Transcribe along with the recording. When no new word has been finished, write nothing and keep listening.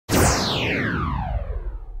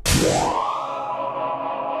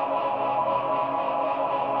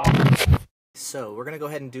So we're going to go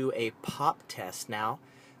ahead and do a pop test now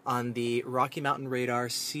on the Rocky Mountain Radar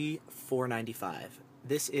C495.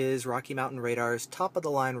 This is Rocky Mountain Radar's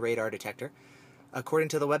top-of-the-line radar detector. According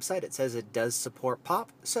to the website, it says it does support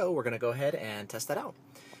pop, so we're going to go ahead and test that out.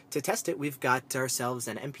 To test it, we've got ourselves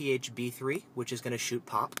an MPH Bee III, which is going to shoot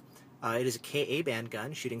pop. It is a Ka band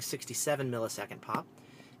gun, shooting 67 millisecond pop.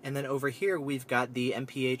 And then over here, we've got the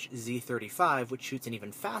MPH Z35, which shoots an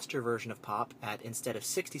even faster version of pop at, instead of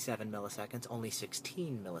 67 milliseconds, only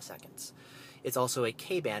 16 milliseconds. It's also a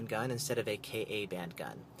K band gun instead of a Ka band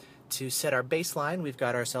gun. To set our baseline, we've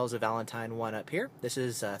got ourselves a Valentine 1 up here. This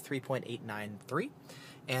is 3.893.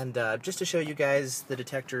 And just to show you guys the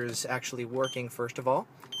detector's actually working, first of all,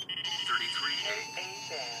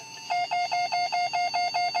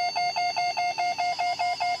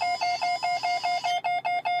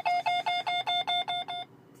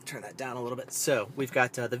 turn that down a little bit. So we've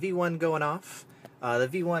got the V1 going off. The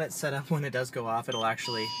V1, it's set up when it does go off, it'll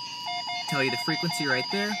actually tell you the frequency right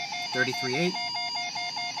there, 33.8.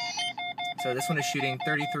 So this one is shooting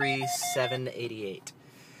 33.788.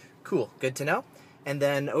 Cool, good to know. And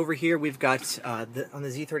then over here we've got, on the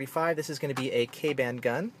Z35, this is going to be a K-band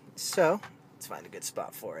gun. So let's find a good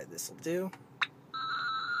spot for it. This will do.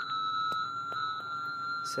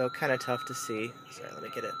 So kind of tough to see. Sorry, let me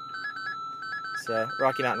get it. So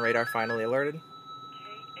Rocky Mountain Radar finally alerted.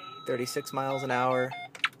 36 miles an hour.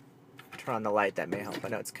 Turn on the light, that may help. I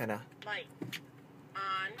know it's kind of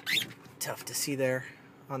tough to see there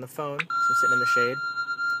on the phone, so I'm sitting in the shade.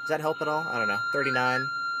 Does that help at all? I don't know. 39.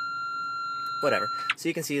 Whatever. So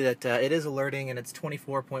you can see that it is alerting, and it's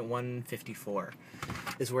 24.154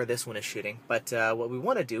 is where this one is shooting. But what we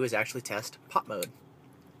want to do is actually test pop mode.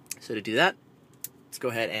 So to do that, let's go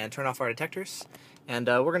ahead and turn off our detectors. And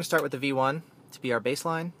we're going to start with the V1 to be our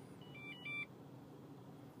baseline.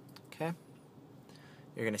 Okay.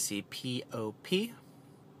 You're going to see POP,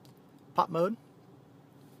 pop mode.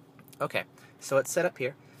 Okay, so it's set up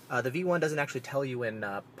here. The V1 doesn't actually tell you when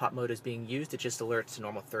pop mode is being used, it just alerts to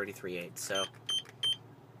normal 33.8. So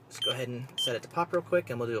just go ahead and set it to pop real quick,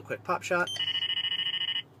 and we'll do a quick pop shot.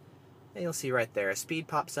 And you'll see right there, speed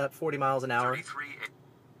pops up 40 miles an hour.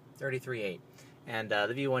 33.8. And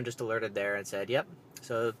the V1 just alerted there and said, yep,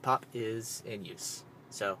 so pop is in use.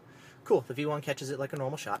 So cool, the V1 catches it like a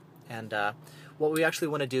normal shot. And what we actually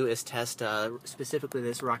want to do is test specifically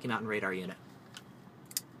this Rocky Mountain Radar unit.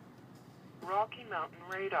 Rocky Mountain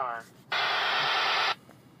Radar.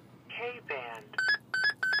 K-band.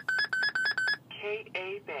 Ka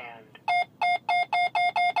band.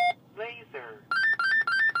 Laser.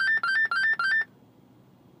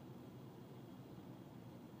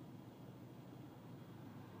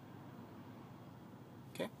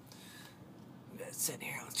 Okay. Let's sit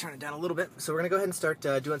here. Let's turn it down a little bit. So we're going to go ahead and start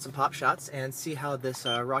doing some pop shots and see how this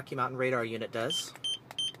Rocky Mountain Radar unit does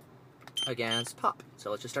against pop.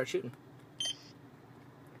 So let's just start shooting.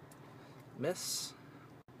 Miss.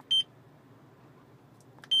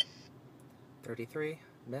 33.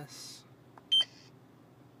 Miss.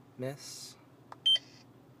 Miss.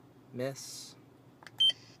 Miss.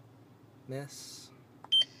 Miss.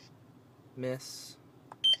 Miss.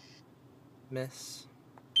 Miss.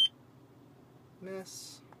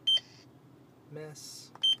 Miss. Miss.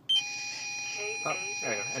 Oh, there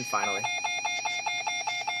we go. And finally.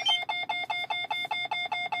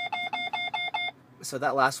 So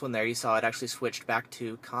that last one there, you saw it actually switched back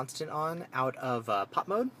to constant on out of pop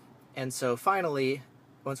mode. And so finally,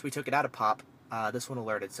 once we took it out of pop, this one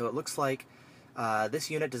alerted. So it looks like this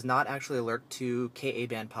unit does not actually alert to Ka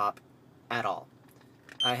band pop at all.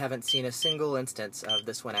 I haven't seen a single instance of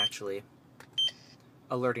this one actually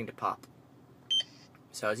alerting to pop.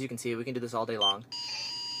 So as you can see, we can do this all day long.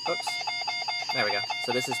 Oops. There we go.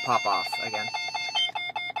 So this is pop off again.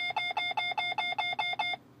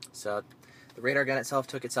 So the radar gun itself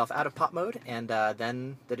took itself out of pop mode, and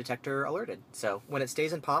then the detector alerted. So when it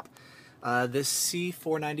stays in pop, this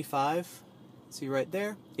C495, see right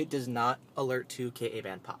there, it does not alert to Ka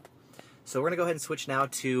band pop. So we're going to go ahead and switch now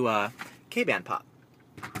to K band pop.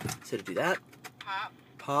 So to do that,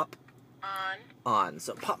 pop, on.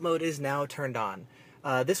 So pop mode is now turned on.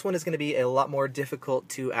 This one is going to be a lot more difficult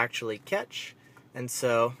to actually catch, and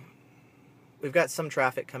so we've got some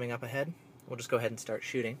traffic coming up ahead. We'll just go ahead and start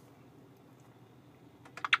shooting.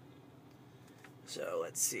 So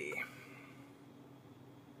let's see.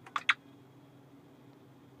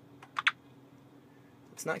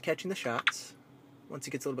 It's not catching the shots. Once it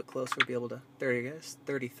gets a little bit closer, we'll be able to. There you go.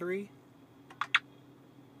 33.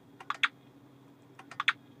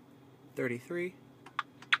 33.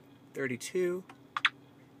 32.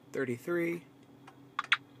 33.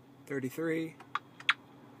 33.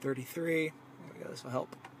 33. we go, this will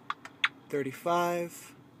help.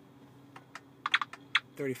 35,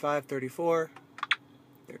 35, 34,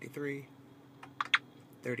 33,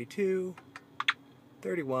 32,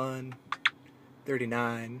 31,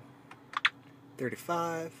 39,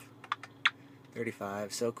 35,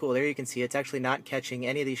 35. So cool. There you can see it's actually not catching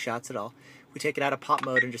any of these shots at all. We take it out of pop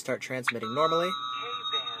mode and just start transmitting normally.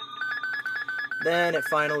 Then it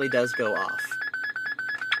finally does go off.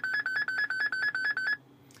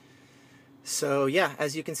 So yeah,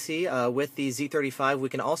 as you can see, with the Z35 we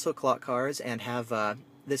can also clock cars and have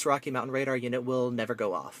this Rocky Mountain Radar unit will never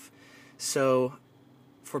go off. So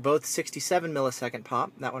for both 67 millisecond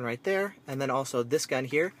pop, that one right there, and then also this gun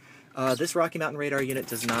here, this Rocky Mountain Radar unit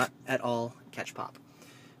does not at all catch pop.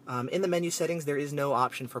 In the menu settings there is no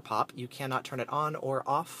option for pop. You cannot turn it on or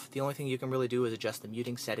off. The only thing you can really do is adjust the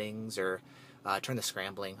muting settings or turn the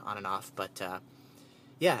scrambling on and off. But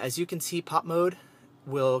yeah, as you can see, pop mode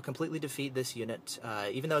will completely defeat this unit.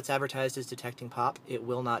 Even though it's advertised as detecting pop, it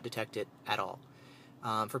will not detect it at all.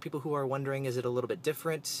 For people who are wondering, is it a little bit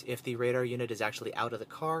different if the radar unit is actually out of the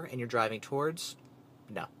car and you're driving towards?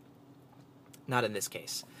 No, not in this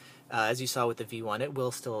case. As you saw with the V1, it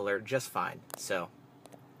will still alert just fine. So,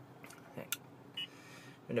 okay.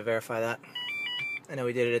 I'm going to verify that. I know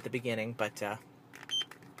we did it at the beginning, but oh,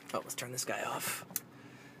 let's turn this guy off.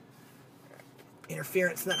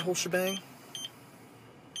 Interference in that whole shebang.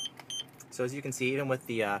 So as you can see, even with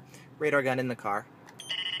the radar gun in the car,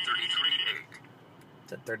 33.8.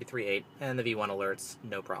 It's at 33.8, and the V1 alerts,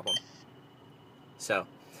 no problem. So,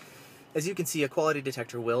 as you can see, a quality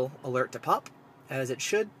detector will alert to pop, as it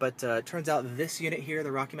should, but it turns out this unit here,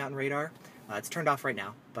 the Rocky Mountain Radar, it's turned off right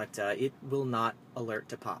now, but it will not alert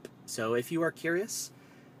to pop. So if you are curious,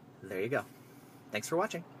 there you go. Thanks for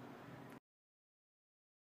watching.